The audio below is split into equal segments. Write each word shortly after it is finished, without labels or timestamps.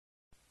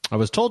I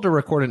was told to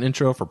record an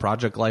intro for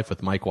Project Life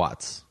with Mike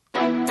Watts.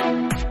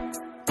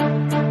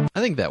 I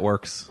think that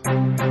works.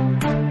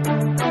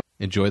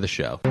 Enjoy the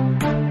show.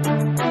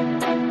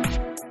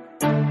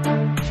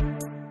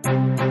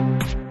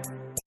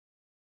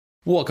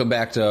 Welcome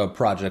back to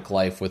Project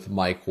Life with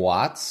Mike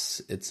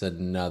Watts. It's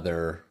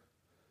another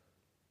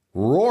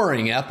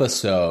roaring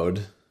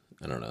episode.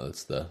 I don't know,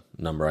 it's the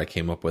number I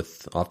came up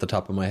with off the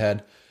top of my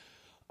head.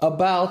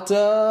 About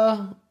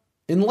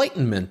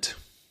enlightenment.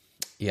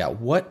 Yeah,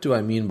 what do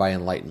I mean by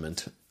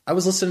enlightenment? I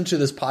was listening to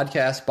this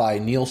podcast by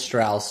Neil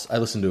Strauss. I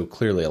listen to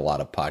clearly a lot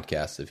of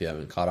podcasts if you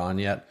haven't caught on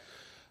yet.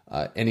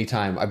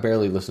 Anytime, I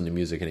barely listen to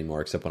music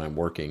anymore except when I'm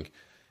working.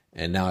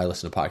 And now I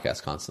listen to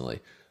podcasts constantly.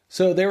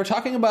 So they were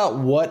talking about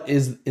what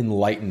is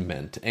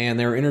enlightenment. And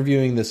they were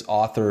interviewing this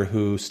author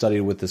who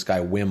studied with this guy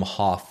Wim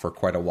Hof for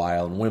quite a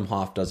while. And Wim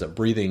Hof does a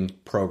breathing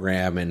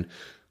program and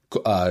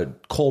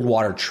cold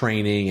water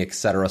training,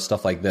 etc.,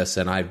 stuff like this.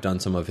 And I've done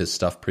some of his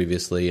stuff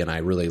previously, and I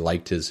really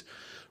liked his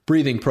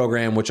breathing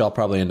program, which I'll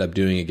probably end up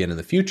doing again in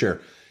the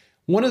future.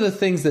 One of the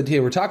things that they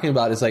were talking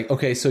about is like,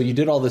 okay, so you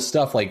did all this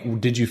stuff,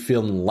 like, did you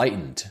feel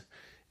enlightened?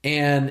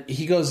 And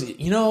he goes,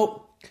 you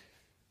know,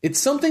 it's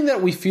something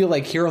that we feel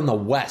like here in the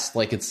West,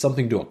 like it's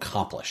something to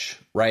accomplish,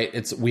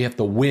 right? We have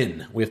to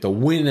win. We have to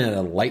win at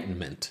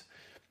enlightenment.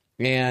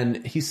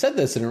 And he said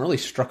this, and it really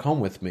struck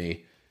home with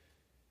me.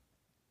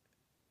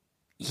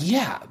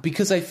 Yeah,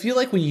 because I feel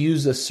like we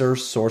use a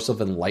source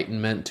of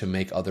enlightenment to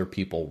make other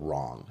people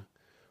wrong.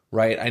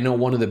 Right. I know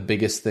one of the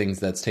biggest things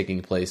that's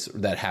taking place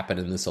that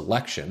happened in this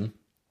election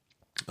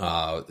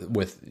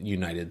with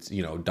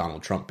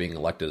Donald Trump being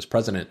elected as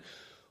president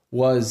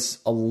was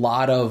a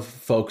lot of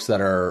folks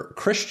that are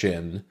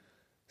Christian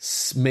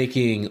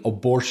making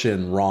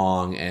abortion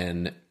wrong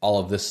and all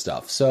of this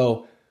stuff.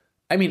 So,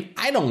 I mean,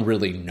 I don't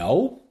really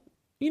know,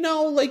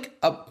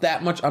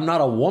 that much. I'm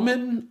not a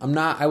woman.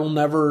 I will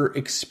never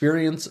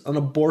experience an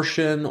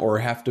abortion or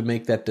have to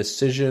make that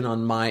decision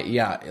on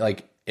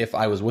if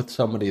I was with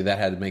somebody that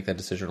had to make that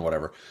decision or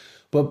whatever.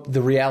 But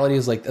the reality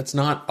is that's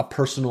not a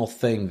personal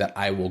thing that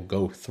I will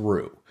go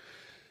through.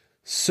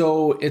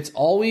 So it's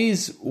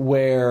always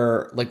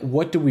where,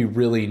 what do we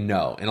really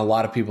know? And a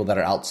lot of people that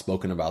are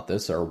outspoken about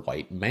this are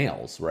white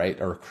males, right?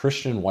 Or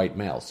Christian white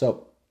males.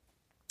 So,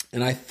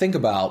 and we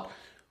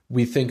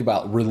think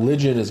about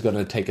religion is going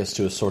to take us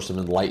to a source of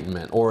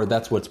enlightenment, or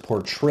that's what's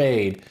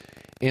portrayed.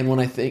 And when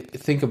I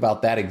think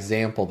about that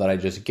example that I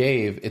just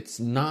gave, it's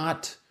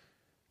not...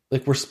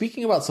 we're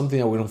speaking about something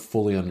that we don't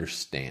fully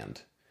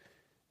understand.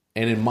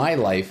 And in my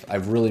life,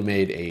 I've really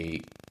made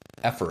a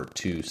effort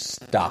to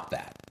stop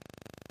that.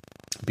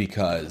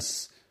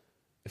 Because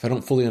if I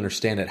don't fully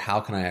understand it, how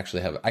can I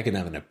can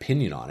have an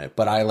opinion on it,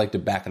 but I like to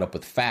back it up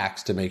with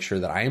facts to make sure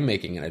that I am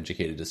making an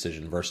educated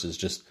decision versus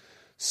just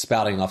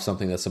spouting off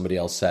something that somebody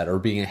else said or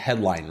being a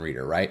headline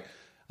reader, right?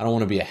 I don't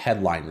want to be a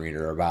headline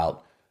reader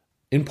about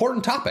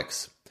important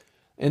topics.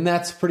 And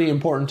that's a pretty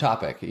important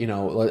topic.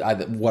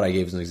 What I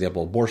gave as an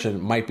example, abortion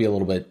might be a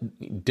little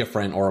bit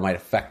different, or it might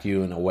affect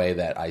you in a way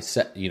that I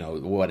said,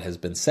 what has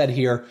been said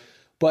here.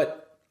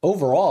 But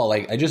overall,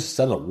 I just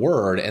said a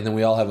word, and then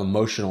we all have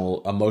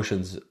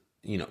emotions,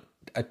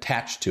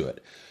 attached to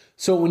it.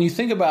 So when you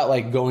think about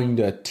going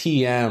to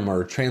TM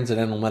or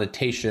transcendental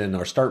meditation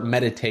or start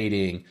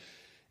meditating,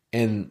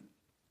 and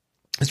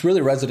it's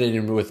really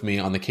resonating with me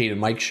on the Kate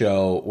and Mike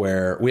Show,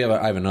 where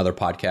I have another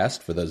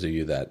podcast for those of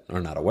you that are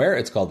not aware.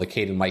 It's called the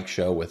Kate and Mike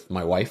Show with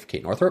my wife,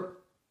 Kate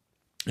Northrup.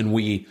 And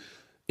we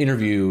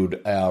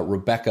interviewed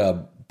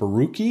Rebecca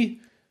Barucki,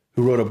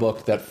 who wrote a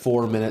book that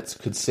 4 minutes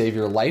could save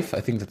your life.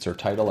 I think that's her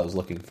title. I was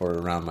looking for it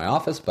around my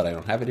office, but I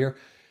don't have it here.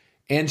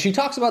 And she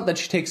talks about that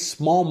she takes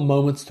small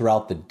moments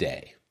throughout the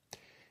day.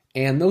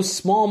 And those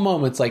small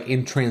moments,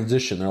 in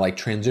transition, they're like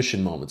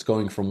transition moments,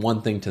 going from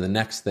one thing to the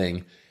next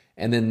thing.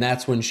 And then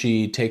that's when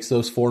she takes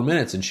those 4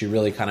 minutes and she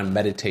really kind of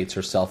meditates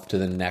herself to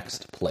the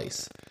next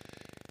place.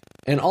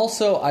 And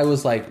also I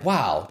was like,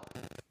 wow,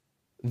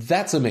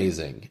 that's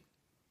amazing.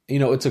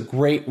 It's a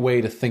great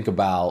way to think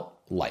about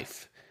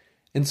life.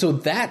 And so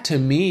that to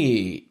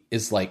me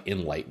is like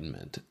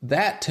enlightenment.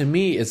 That to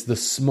me is the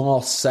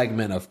small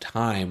segment of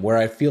time where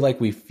I feel like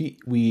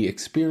we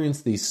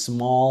experience these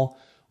small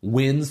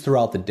wins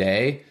throughout the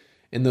day.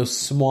 And those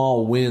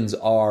small wins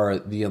are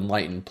the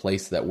enlightened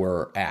place that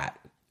we're at.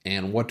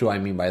 And what do I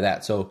mean by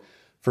that? So,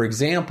 for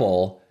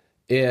example,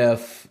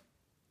 if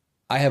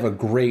I have a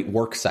great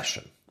work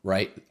session,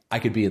 right, I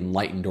could be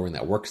enlightened during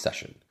that work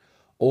session.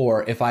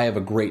 Or if I have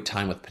a great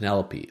time with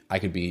Penelope, that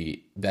could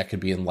be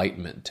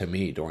enlightenment to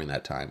me during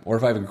that time. Or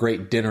if I have a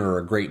great dinner or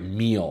a great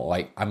meal,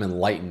 I'm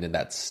enlightened in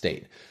that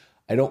state.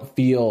 I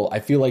feel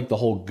like the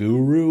whole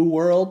guru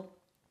world.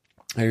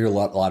 I hear a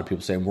lot of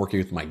people say I'm working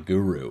with my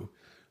guru.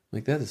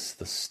 That is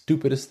the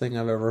stupidest thing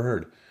I've ever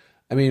heard.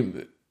 I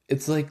mean,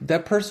 it's like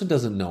that person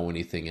doesn't know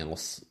anything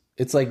else.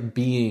 It's like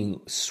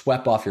being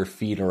swept off your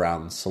feet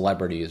around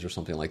celebrities or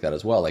something like that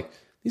as well.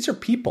 These are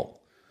people.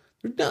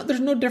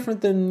 There's no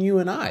different than you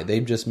and I. They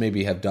just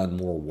maybe have done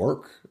more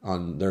work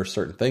on their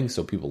certain things,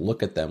 so people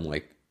look at them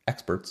like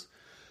experts.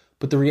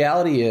 But the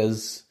reality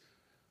is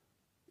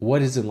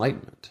what is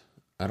enlightenment?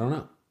 I don't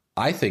know.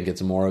 I think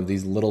it's more of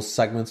these little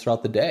segments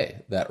throughout the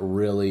day that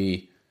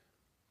really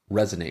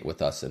resonate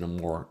with us in a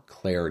more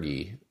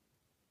clarity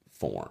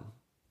form.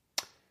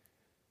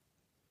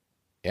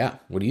 Yeah,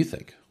 what do you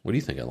think? What do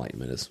you think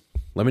enlightenment is?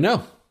 Let me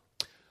know.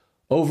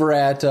 Over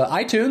at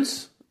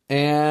iTunes,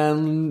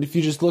 and if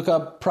you just look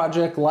up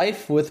Project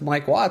Life with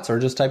Mike Watts, or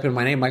just type in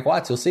my name, Mike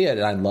Watts, you'll see it,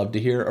 and I'd love to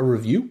hear a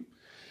review.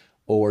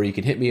 Or you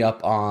can hit me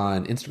up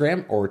on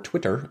Instagram or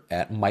Twitter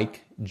at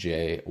Mike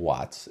J.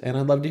 Watts, and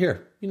I'd love to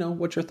hear,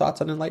 what's your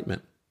thoughts on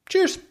enlightenment.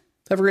 Cheers.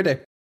 Have a great day.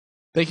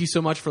 Thank you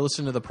so much for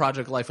listening to the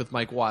Project Life with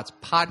Mike Watts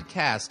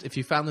podcast. If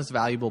you found this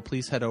valuable,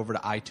 please head over to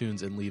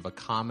iTunes and leave a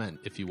comment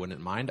if you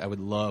wouldn't mind. I would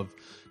love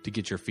to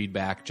get your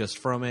feedback just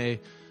from a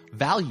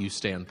value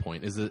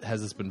standpoint. Has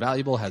this been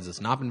valuable? Has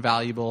this not been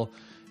valuable?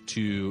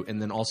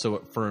 And then also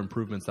for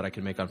improvements that I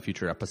can make on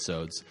future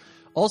episodes.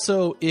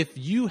 Also, if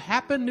you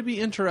happen to be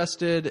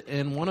interested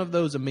in one of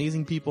those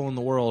amazing people in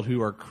the world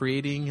who are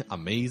creating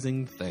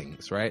amazing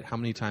things, right? How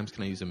many times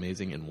can I use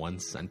amazing in one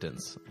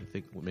sentence? I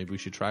think maybe we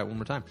should try it one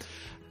more time.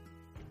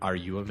 Are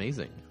you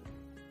amazing?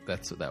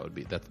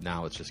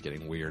 Now it's just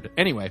getting weird.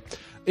 Anyway,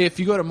 if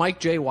you go to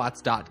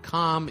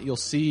MikeJWatts.com, you'll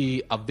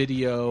see a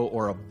video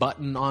or a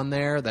button on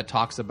there that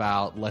talks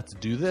about let's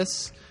do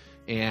this.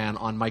 And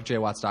on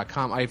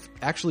MikeJWatts.com, I've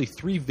actually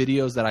 3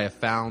 videos that I have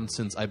found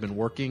since I've been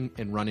working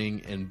and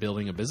running and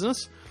building a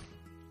business.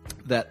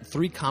 That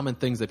 3 common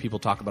things that people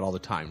talk about all the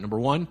time. Number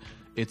 1,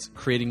 it's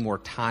creating more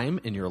time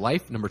in your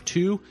life. Number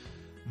 2,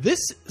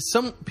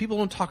 some people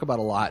don't talk about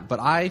a lot, but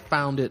I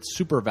found it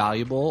super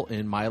valuable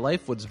in my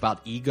life. What's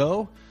about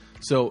ego.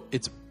 So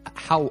it's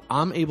how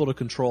I'm able to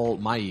control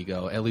my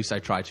ego. At least I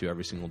try to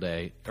every single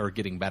day, or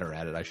getting better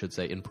at it, I should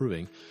say,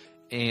 improving.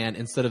 And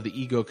instead of the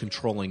ego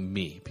controlling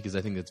me, because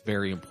I think that's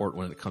very important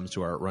when it comes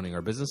to running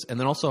our business. And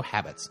then also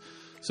habits.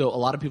 So a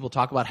lot of people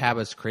talk about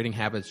habits, creating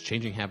habits,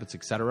 changing habits,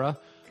 etc.,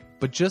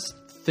 but just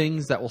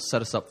things that will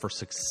set us up for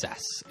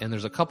success. And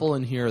there's a couple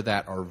in here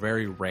that are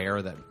very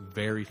rare that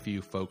very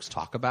few folks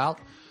talk about.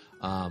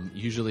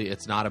 Usually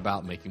it's not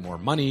about making more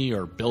money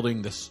or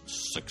building this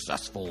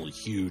successful,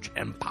 huge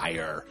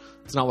empire.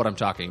 It's not what I'm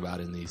talking about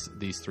in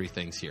these 3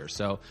 things here.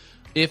 So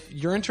if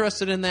you're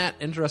interested in that,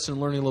 interested in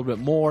learning a little bit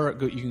more,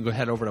 you can go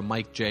head over to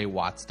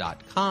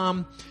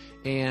MikeJWatts.com.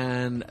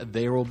 And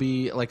there will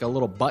be like a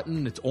little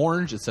button. It's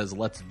orange. It says,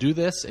 let's do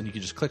this. And you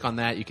can just click on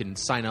that. You can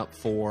sign up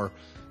for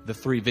the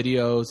 3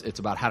 videos. It's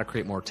about how to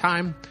create more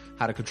time,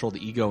 how to control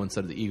the ego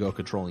instead of the ego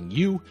controlling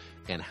you,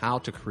 and how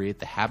to create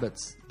the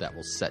habits that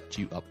will set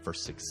you up for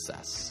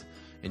success.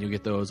 And you'll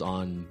get those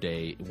on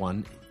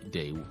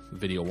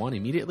video 1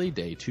 immediately.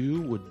 Day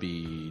 2 would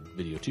be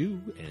video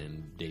 2,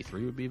 and day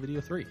 3 would be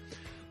video 3.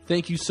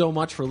 Thank you so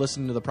much for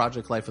listening to the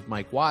Project Life with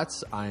Mike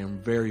Watts. I am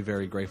very,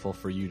 very grateful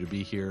for you to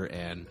be here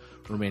and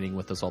remaining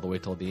with us all the way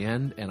till the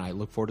end. And I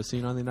look forward to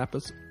seeing you on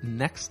the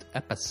next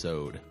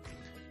episode.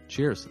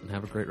 Cheers, and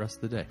have a great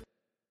rest of the day.